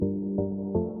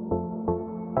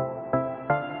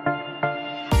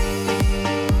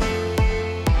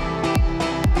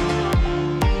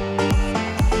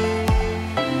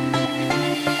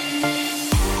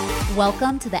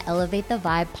Welcome to the Elevate the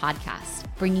Vibe podcast,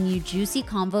 bringing you juicy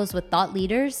convos with thought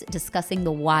leaders discussing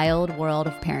the wild world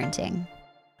of parenting.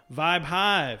 Vibe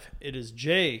Hive. It is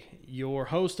Jay, your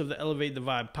host of the Elevate the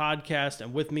Vibe podcast,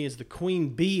 and with me is the queen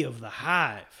bee of the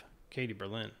hive, Katie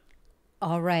Berlin.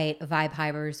 All right, Vibe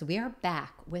Hivers, we are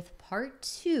back with part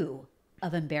 2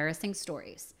 of embarrassing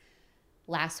stories.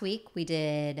 Last week, we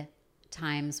did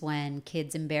times when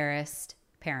kids embarrassed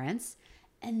parents,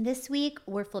 and this week,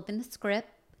 we're flipping the script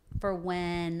for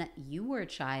when you were a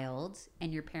child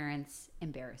and your parents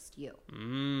embarrassed you.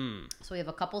 So we have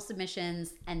a couple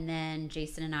submissions, and then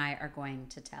Jason and I are going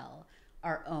to tell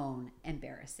our own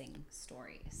embarrassing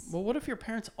stories. Well, what if your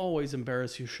parents always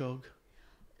embarrass you, Shug?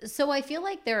 So I feel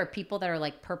like there are people that are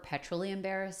like perpetually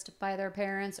embarrassed by their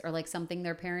parents or like something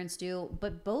their parents do.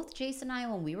 But both Jason and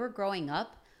I, when we were growing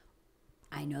up,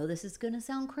 I know this is going to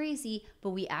sound crazy, but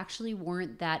we actually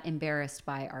weren't that embarrassed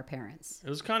by our parents. It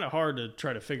was kind of hard to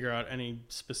try to figure out any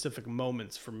specific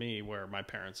moments for me where my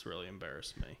parents really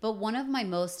embarrassed me. But one of my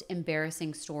most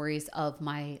embarrassing stories of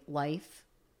my life,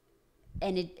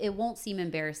 and it won't seem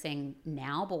embarrassing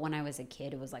now, but when I was a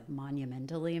kid, it was like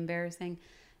monumentally embarrassing,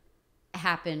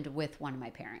 happened with one of my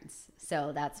parents.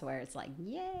 So that's where it's like,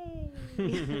 yay.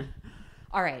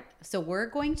 All right, so we're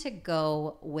going to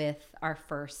go with our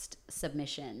first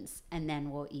submissions, and then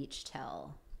we'll each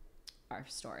tell our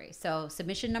story. So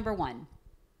submission number 1.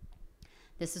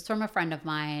 This is from a friend of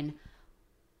mine.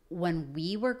 When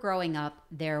we were growing up,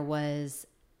 there was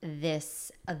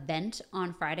this event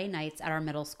on Friday nights at our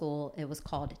middle school. It was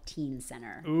called Teen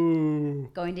Center. Ooh.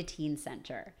 Going to Teen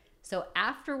Center. So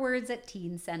afterwards at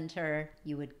Teen Center,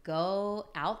 you would go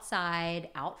outside,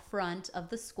 out front of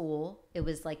the school. It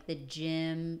was like the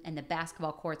gym and the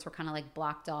basketball courts were kind of like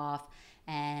blocked off.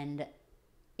 And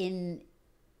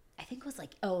I think it was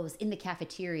like, it was in the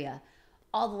cafeteria.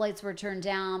 All the lights were turned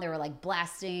down. They were like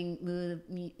blasting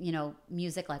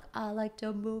music like, I like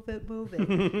to move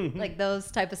it. Like those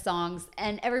type of songs.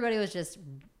 And everybody was just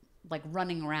like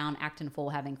running around, acting full,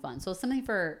 having fun. So something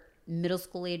for middle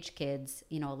school age kids,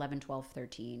 11, 12,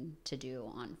 13 to do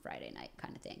on Friday night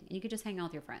kind of thing. And you could just hang out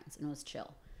with your friends and it was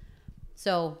chill.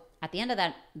 So at the end of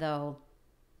that though,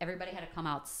 everybody had to come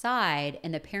outside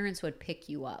and the parents would pick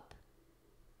you up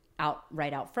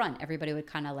right out front. Everybody would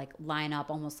kind of like line up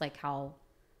almost like how,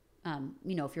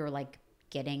 if you were like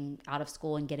getting out of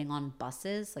school and getting on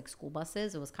buses, like school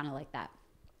buses, it was kind of like that.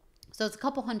 So it's a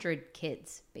couple hundred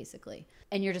kids, basically.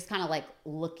 And you're just kind of like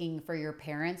looking for your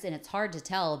parents. And it's hard to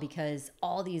tell because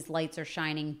all these lights are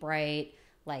shining bright.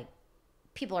 Like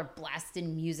people are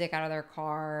blasting music out of their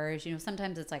cars.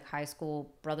 Sometimes it's like high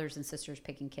school brothers and sisters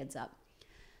picking kids up.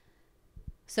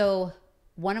 So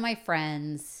one of my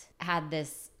friends had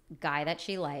this guy that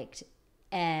she liked.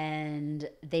 And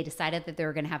they decided that they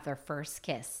were going to have their first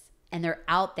kiss. And they're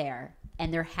out there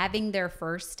and they're having their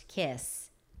first kiss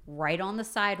right on the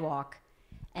sidewalk,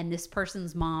 and this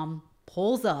person's mom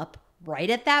pulls up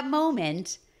right at that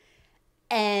moment,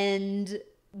 and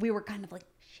we were kind of like,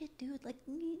 shit, dude, like,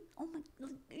 oh my,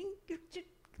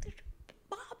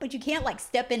 but you can't like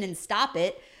step in and stop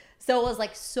it. So it was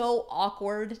like so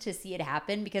awkward to see it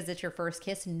happen because it's your first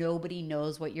kiss. Nobody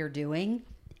knows what you're doing.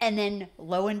 And then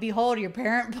lo and behold, your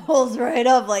parent pulls right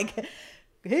up like,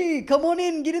 hey, come on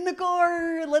in, get in the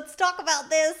car, let's talk about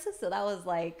this. So that was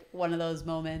like one of those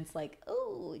moments like,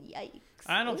 oh, yikes.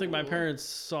 I don't think my parents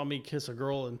saw me kiss a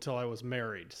girl until I was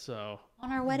married, so.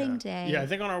 On our wedding day. Yeah, I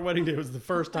think on our wedding day was the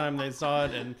first time they saw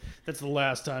it, and that's the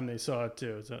last time they saw it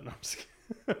too. So, no, I'm just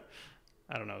kidding.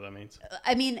 I don't know what that means.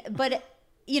 I mean, but,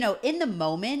 in the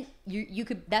moment, you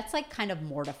could, that's like kind of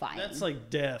mortifying. That's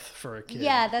like death for a kid.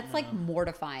 Yeah, that's like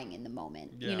mortifying in the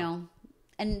moment,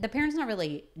 And the parents not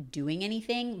really doing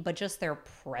anything, but just their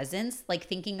presence, like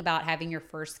thinking about having your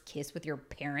first kiss with your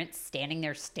parents standing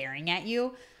there staring at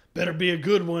you. Better be a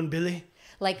good one, Billy.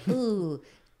 Like, ooh,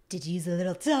 did you use a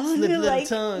little tongue? Slip a little like,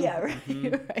 tongue. Yeah,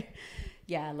 right, right.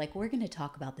 Yeah, like we're going to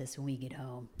talk about this when we get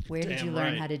home. Where did you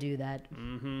learn how to do that?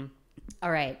 Mm-hmm.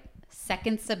 All right,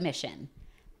 second submission.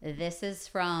 This is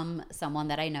from someone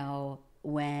that I know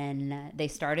when they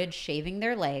started shaving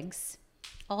their legs.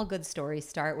 All good stories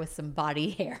start with some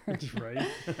body hair.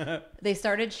 Right. They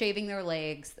started shaving their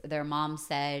legs. Their mom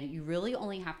said, you really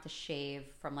only have to shave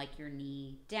from like your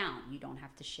knee down. You don't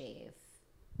have to shave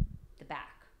the back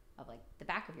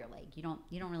of your leg. You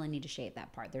don't really need to shave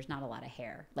that part. There's not a lot of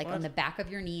hair. Like on the back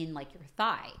of your knee and like your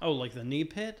thigh. Oh, like the knee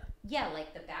pit? Yeah,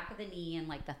 like the back of the knee and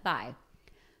like the thigh.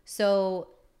 So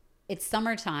it's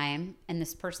summertime and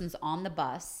this person's on the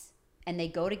bus and they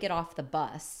go to get off the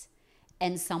bus.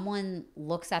 And someone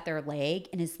looks at their leg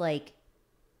and is like,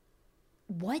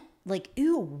 what? Like,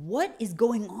 ew, what is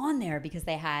going on there? Because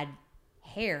they had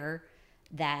hair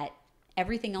that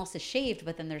everything else is shaved,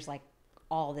 but then there's like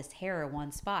all this hair in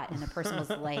one spot. And the person was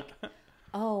like,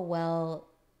 oh, well,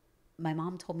 my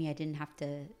mom told me I didn't have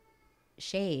to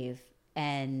shave.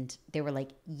 And they were like,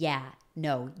 yeah,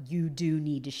 no, you do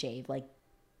need to shave. Like,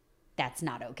 that's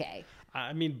not okay.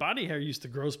 I mean, body hair used to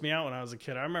gross me out when I was a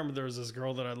kid. I remember there was this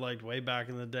girl that I liked way back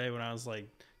in the day when I was like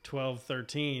 12,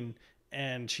 13,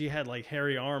 and she had like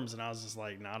hairy arms, and I was just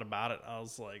like, not about it. I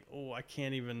was like, oh, I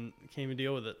can't even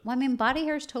deal with it. Well, I mean, body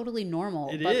hair is totally normal.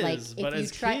 It but is, like, but if you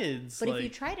as try, kids, but like, if you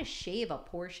try to shave a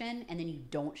portion and then you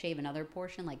don't shave another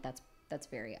portion, like that's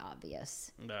very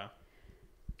obvious. yeah.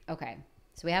 Okay,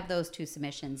 so we have those 2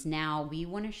 submissions. Now we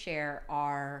want to share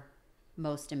our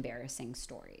most embarrassing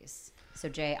stories. So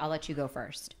Jay, I'll let you go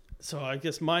first. So I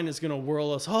guess mine is going to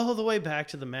whirl us all the way back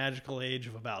to the magical age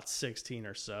of about 16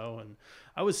 or so. And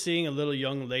I was seeing a little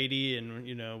young lady, and,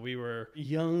 you know, we were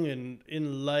young and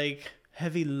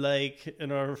heavy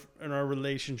in our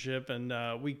relationship.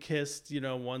 And we kissed, you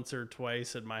know, once or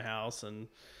twice at my house. And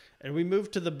we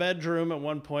moved to the bedroom at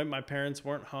one point. My parents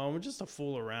weren't home, just to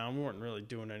fool around. We weren't really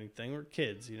doing anything. We're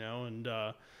kids, you know, and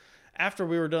after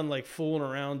we were done like fooling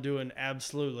around doing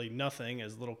absolutely nothing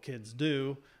as little kids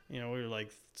do, you know, we were like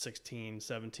 16,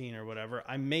 17 or whatever,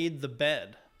 I made the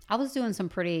bed. I was doing some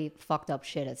pretty fucked up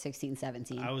shit at 16,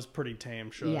 17. I was pretty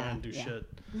tame, sure. I didn't do shit.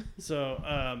 So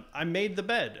I made the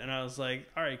bed, and I was like,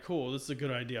 all right, cool. This is a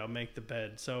good idea. I'll make the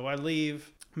bed. So I leave.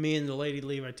 Me and the lady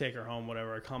leave. I take her home,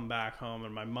 whatever. I come back home,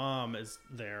 and my mom is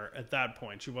there at that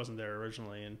point. She wasn't there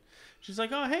originally. And she's like,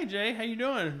 oh, hey, Jay, how you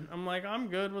doing? I'm like, I'm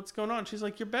good. What's going on? She's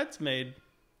like, your bed's made.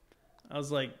 I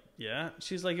was like, yeah.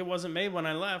 She's like, it wasn't made when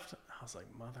I left. I was like,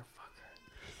 motherfucker.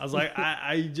 I was like,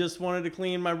 I just wanted to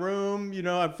clean my room. You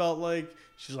know, I felt like,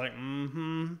 she's like,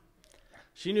 mm-hmm.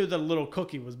 She knew that a little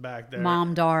cookie was back there.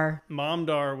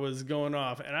 Momdar was going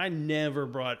off. And I never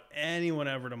brought anyone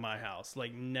ever to my house.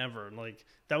 Like, never. Like,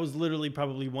 that was literally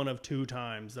probably one of 2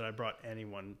 times that I brought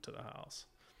anyone to the house.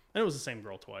 And it was the same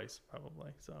girl twice, probably.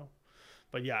 So,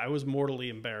 but yeah, I was mortally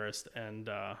embarrassed. And,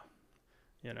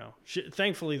 you know,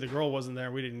 thankfully the girl wasn't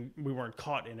there. We weren't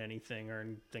caught in anything or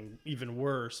anything even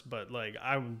worse. But, like,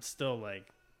 I'm still, like,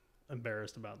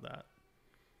 embarrassed about that.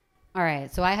 All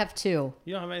right, so I have 2.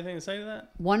 You don't have anything to say to that?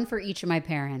 1 for each of my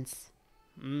parents.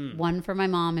 1 for my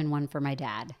mom and 1 for my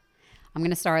dad. I'm going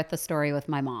to start the story with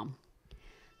my mom.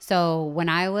 So when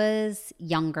I was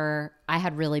younger, I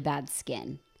had really bad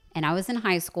skin. And I was in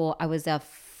high school. I was a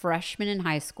freshman in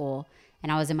high school, and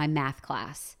I was in my math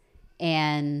class.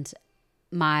 And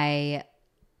my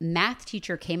math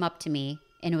teacher came up to me,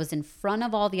 and it was in front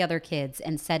of all the other kids,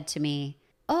 and said to me,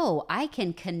 oh, I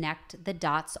can connect the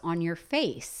dots on your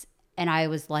face. And I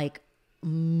was like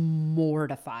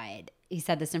mortified. He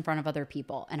said this in front of other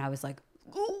people. And I was like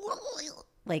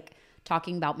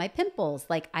talking about my pimples.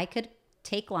 Like, I could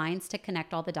take lines to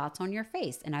connect all the dots on your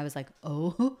face. And I was like,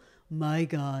 oh my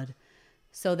God.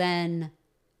 So then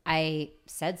I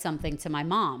said something to my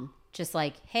mom, just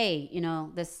like, hey, you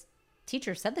know, this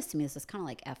teacher said this to me. This is kind of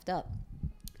like effed up.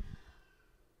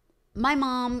 My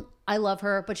mom, I love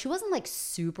her, but she wasn't like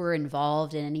super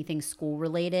involved in anything school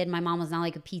related. My mom was not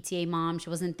like a PTA mom. She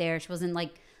wasn't there. She wasn't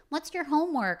like, what's your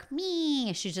homework?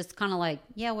 Me. She's just kind of like,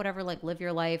 yeah, whatever, like live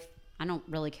your life. I don't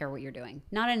really care what you're doing.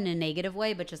 Not in a negative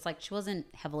way, but just like she wasn't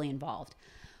heavily involved.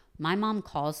 My mom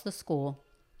calls the school.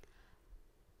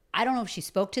 I don't know if she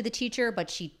spoke to the teacher, but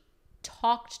she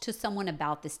talked to someone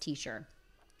about this teacher.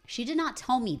 She did not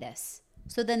tell me this.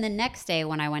 So then the next day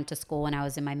when I went to school and I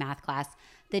was in my math class,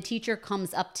 the teacher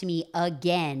comes up to me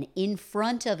again in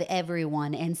front of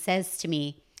everyone and says to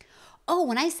me, oh,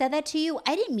 when I said that to you,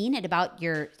 I didn't mean it about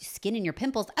your skin and your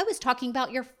pimples. I was talking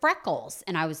about your freckles.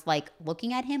 And I was like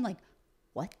looking at him like,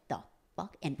 what the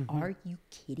fuck? And are you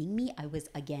kidding me? I was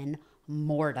again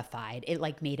mortified. It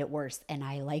like made it worse. And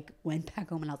I like went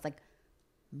back home and I was like,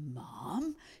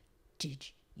 Mom, did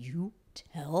you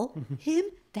tell him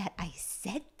that I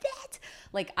said that?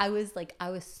 I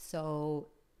was so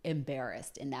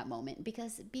embarrassed in that moment,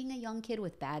 because being a young kid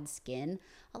with bad skin,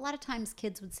 a lot of times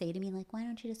kids would say to me like, why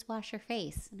don't you just wash your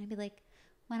face? And I'd be like,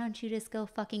 why don't you just go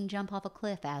fucking jump off a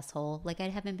cliff, asshole? Like, I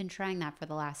haven't been trying that for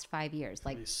the last 5 years.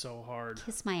 Like, it'd be so hard.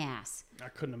 Kiss my ass. I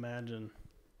couldn't imagine.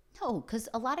 No, because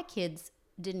a lot of kids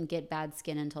didn't get bad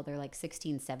skin until they're like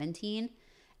 16, 17.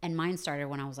 And mine started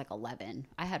when I was like 11.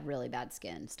 I had really bad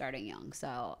skin starting young.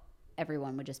 So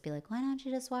everyone would just be like, why don't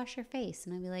you just wash your face?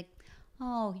 And I'd be like,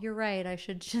 oh, you're right. I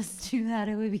should just do that.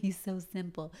 It would be so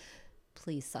simple.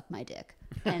 Please suck my dick.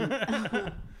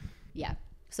 And yeah.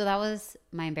 So that was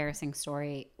my embarrassing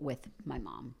story with my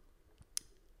mom.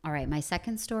 All right. My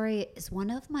second story is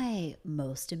one of my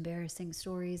most embarrassing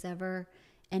stories ever.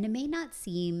 And it may not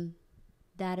seem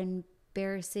that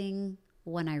embarrassing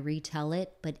when I retell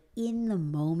it, but in the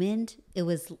moment, it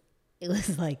was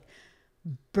like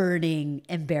burning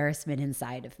embarrassment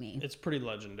inside of me. It's pretty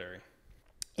legendary.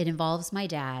 It involves my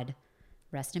dad.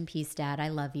 Rest in peace, Dad. I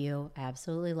love you. I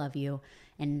absolutely love you.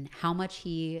 And how much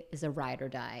he is a ride or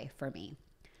die for me.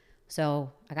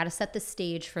 So I got to set the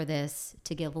stage for this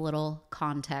to give a little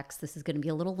context. This is going to be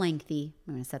a little lengthy.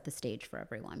 I'm going to set the stage for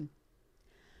everyone.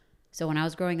 So when I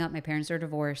was growing up, my parents are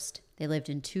divorced. They lived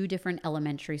in 2 different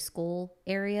elementary school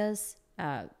areas.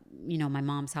 My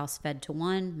mom's house fed to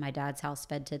one, my dad's house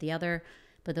fed to the other.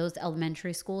 But those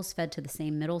elementary schools fed to the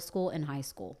same middle school and high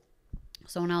school.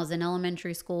 So when I was in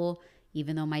elementary school,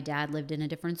 even though my dad lived in a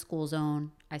different school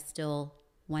zone, I still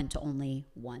went to only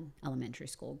one elementary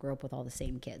school, grew up with all the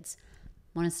same kids.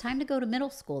 When it's time to go to middle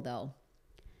school, though,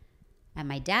 at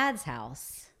my dad's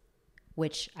house,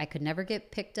 which I could never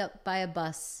get picked up by a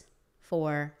bus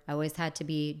for, I always had to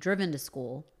be driven to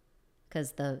school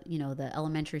because the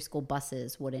elementary school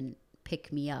buses wouldn't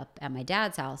pick me up at my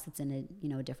dad's house. It's in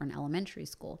a different elementary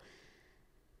school.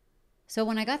 So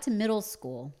when I got to middle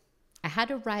school, I had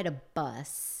to ride a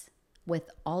bus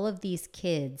with all of these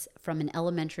kids from an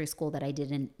elementary school that I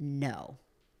didn't know.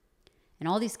 And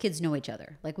all these kids know each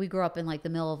other. Like, we grew up in like the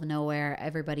middle of nowhere.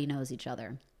 Everybody knows each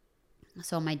other.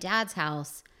 So my dad's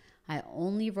house, I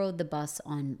only rode the bus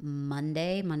on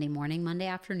Monday morning, Monday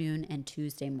afternoon, and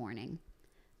Tuesday morning.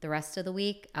 The rest of the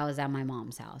week, I was at my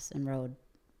mom's house and rode,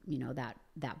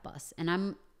 that bus. And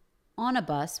I'm on a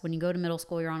bus. When you go to middle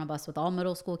school, you're on a bus with all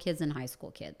middle school kids and high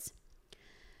school kids.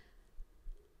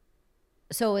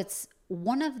 So it's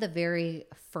one of the very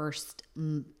first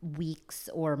weeks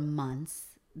or months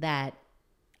that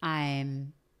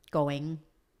I'm going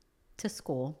to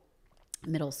school,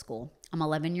 middle school. I'm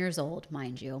 11 years old,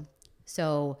 mind you.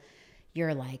 So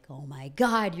you're like, oh my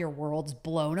God, your world's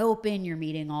blown open. You're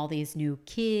meeting all these new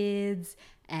kids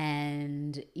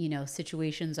and,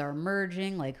 situations are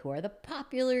emerging, like who are the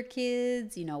popular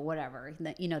kids, whatever,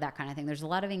 that kind of thing. There's a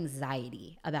lot of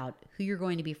anxiety about who you're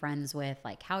going to be friends with,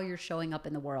 like how you're showing up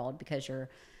in the world, because your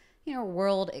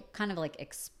world, it kind of like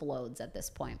explodes at this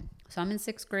point. So I'm in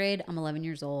 6th grade, I'm 11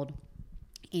 years old,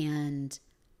 and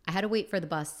I had to wait for the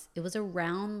bus. It was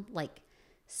around like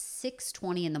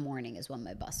 6:20 in the morning is when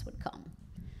my bus would come.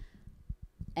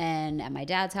 And at my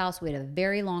dad's house, we had a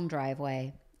very long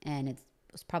driveway, and it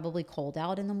was probably cold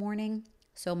out in the morning.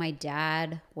 So my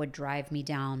dad would drive me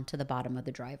down to the bottom of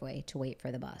the driveway to wait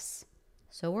for the bus.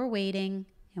 So we're waiting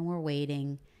and we're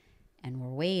waiting and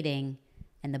we're waiting,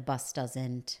 and the bus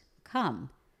doesn't come.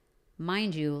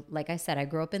 Mind you, like I said, I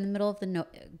grew up in the middle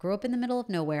of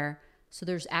nowhere. So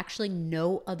there's actually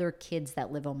no other kids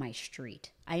that live on my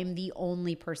street. I am the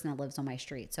only person that lives on my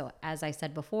street. So as I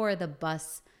said before, the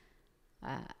bus,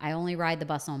 I only ride the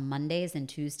bus on Mondays and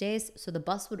Tuesdays. So the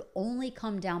bus would only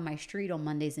come down my street on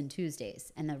Mondays and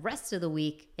Tuesdays. And the rest of the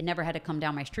week, it never had to come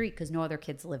down my street because no other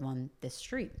kids live on this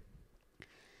street.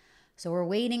 So we're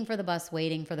waiting for the bus.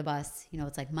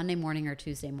 It's like Monday morning or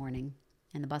Tuesday morning,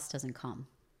 and the bus doesn't come.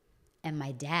 And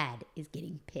my dad is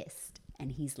getting pissed.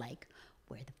 And he's like,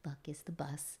 where the fuck is the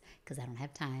bus? Because I don't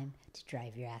have time to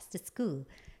drive your ass to school.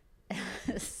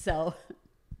 So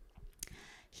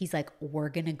he's like, we're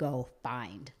going to go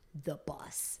find the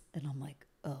bus. And I'm like,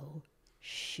 oh,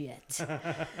 shit.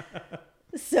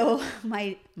 So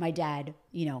my dad,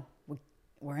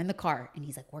 we're in the car, and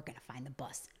he's like, we're going to find the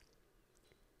bus.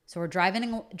 So we're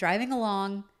driving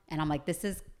along, and I'm like, this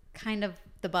is kind of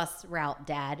the bus route,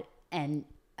 Dad. And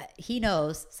he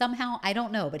knows somehow, I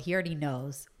don't know, but he already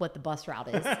knows what the bus route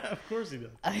is. Of course he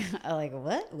does. I'm like,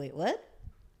 what? Wait, what?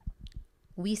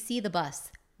 We see the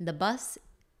bus. The bus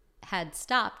had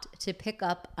stopped to pick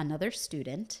up another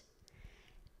student.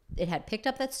 It had picked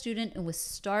up that student and was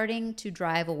starting to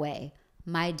drive away.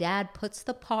 My dad puts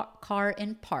the car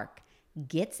in park,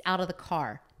 gets out of the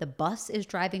car. The bus is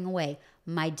driving away.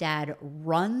 My dad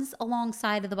runs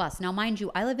alongside of the bus. Now, mind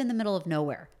you, I live in the middle of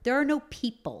nowhere. There are no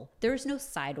people. There's no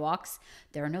sidewalks.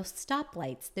 There are no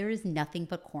stoplights. There is nothing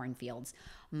but cornfields.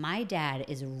 My dad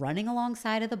is running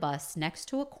alongside of the bus next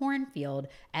to a cornfield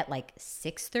at like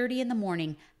 6:30 in the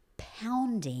morning,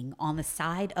 pounding on the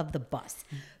side of the bus,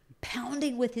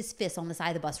 pounding with his fist on the side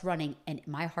of the bus, running. And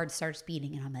my heart starts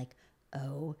beating, and I'm like,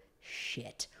 oh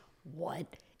shit,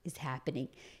 what is happening?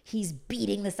 He's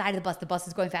beating the side of the bus. The bus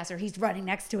is going faster. He's running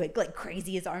next to it like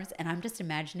crazy, his arms. And I'm just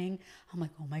imagining, I'm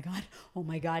like, oh my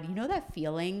God. You know that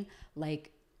feeling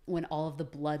like when all of the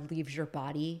blood leaves your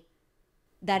body?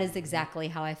 That is exactly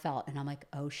how I felt. And I'm like,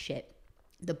 oh shit.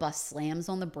 The bus slams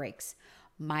on the brakes.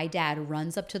 My dad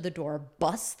runs up to the door,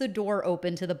 busts the door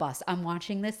open to the bus. I'm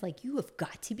watching this like, you have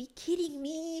got to be kidding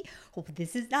me. Oh,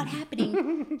 this is not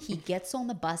happening. He gets on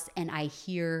the bus and I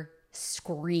hear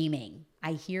screaming.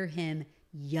 I hear him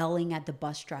yelling at the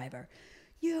bus driver,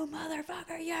 you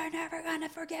motherfucker, you're never gonna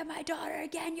forget my daughter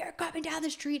again. You're coming down the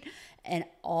street. And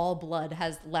all blood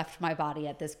has left my body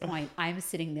at this point. I'm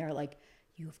sitting there like,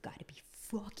 you have got to be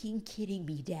fucking kidding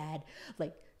me, Dad.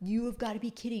 Like, you have got to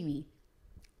be kidding me.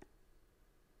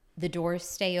 The doors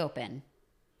stay open.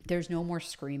 There's no more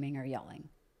screaming or yelling.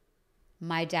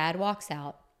 My dad walks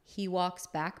out. He walks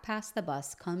back past the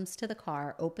bus, comes to the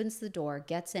car, opens the door,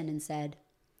 gets in and said,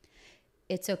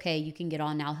 it's okay, you can get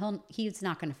on now. He's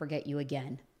not going to forget you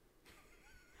again.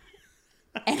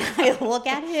 And I look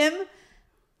at him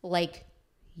like,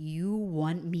 you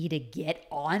want me to get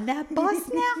on that bus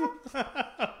now?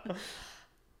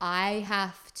 I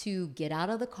have to get out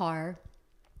of the car,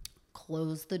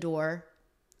 close the door,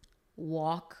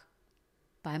 walk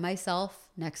by myself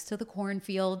next to the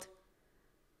cornfield,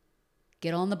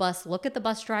 get on the bus, look at the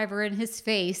bus driver in his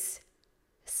face,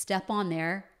 step on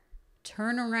there,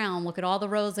 turn around, look at all the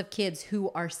rows of kids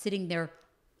who are sitting there,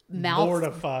 mouths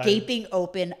mortified, gaping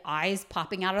open, eyes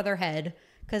popping out of their head.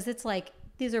 Because it's like,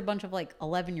 these are a bunch of like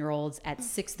 11-year-olds at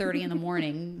 6:30 in the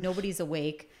morning. Nobody's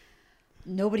awake.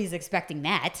 Nobody's expecting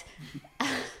that.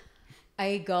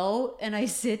 I go and I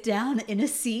sit down in a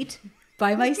seat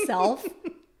by myself.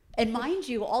 And mind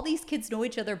you, all these kids know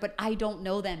each other, but I don't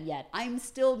know them yet. I'm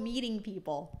still meeting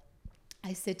people.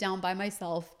 I sit down by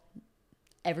myself.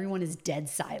 Everyone is dead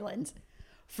silent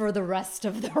for the rest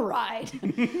of the ride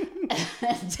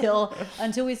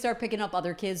until we start picking up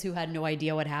other kids who had no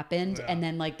idea what happened. Yeah. And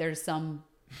then like there's some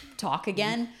talk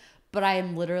again, but I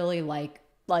am literally like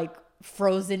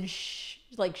frozen,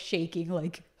 like shaking,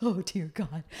 like, oh dear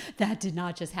God, that did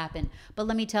not just happen. But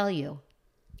let me tell you,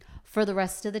 for the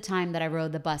rest of the time that I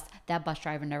rode the bus, that bus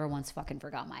driver never once fucking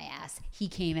forgot my ass. He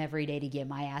came every day to get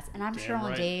my ass. And I'm sure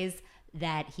on days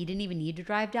that he didn't even need to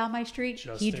drive down my street,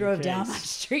 he drove down my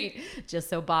street just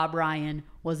so Bob Ryan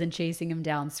wasn't chasing him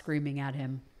down, screaming at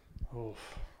him. Oof.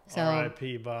 So,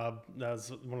 R.I.P. Bob. That's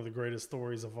one of the greatest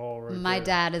stories of all. Right my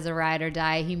dad is a ride or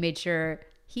die. He made sure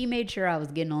I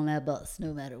was getting on that bus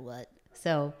no matter what.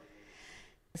 So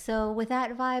with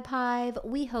that Vibe Hive,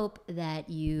 we hope that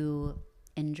you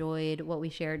enjoyed what we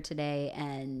shared today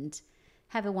and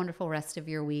have a wonderful rest of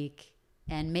your week.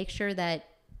 And make sure that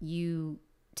you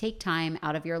take time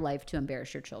out of your life to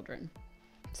embarrass your children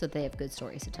so that they have good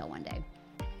stories to tell one day.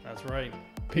 That's right.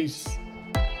 Peace.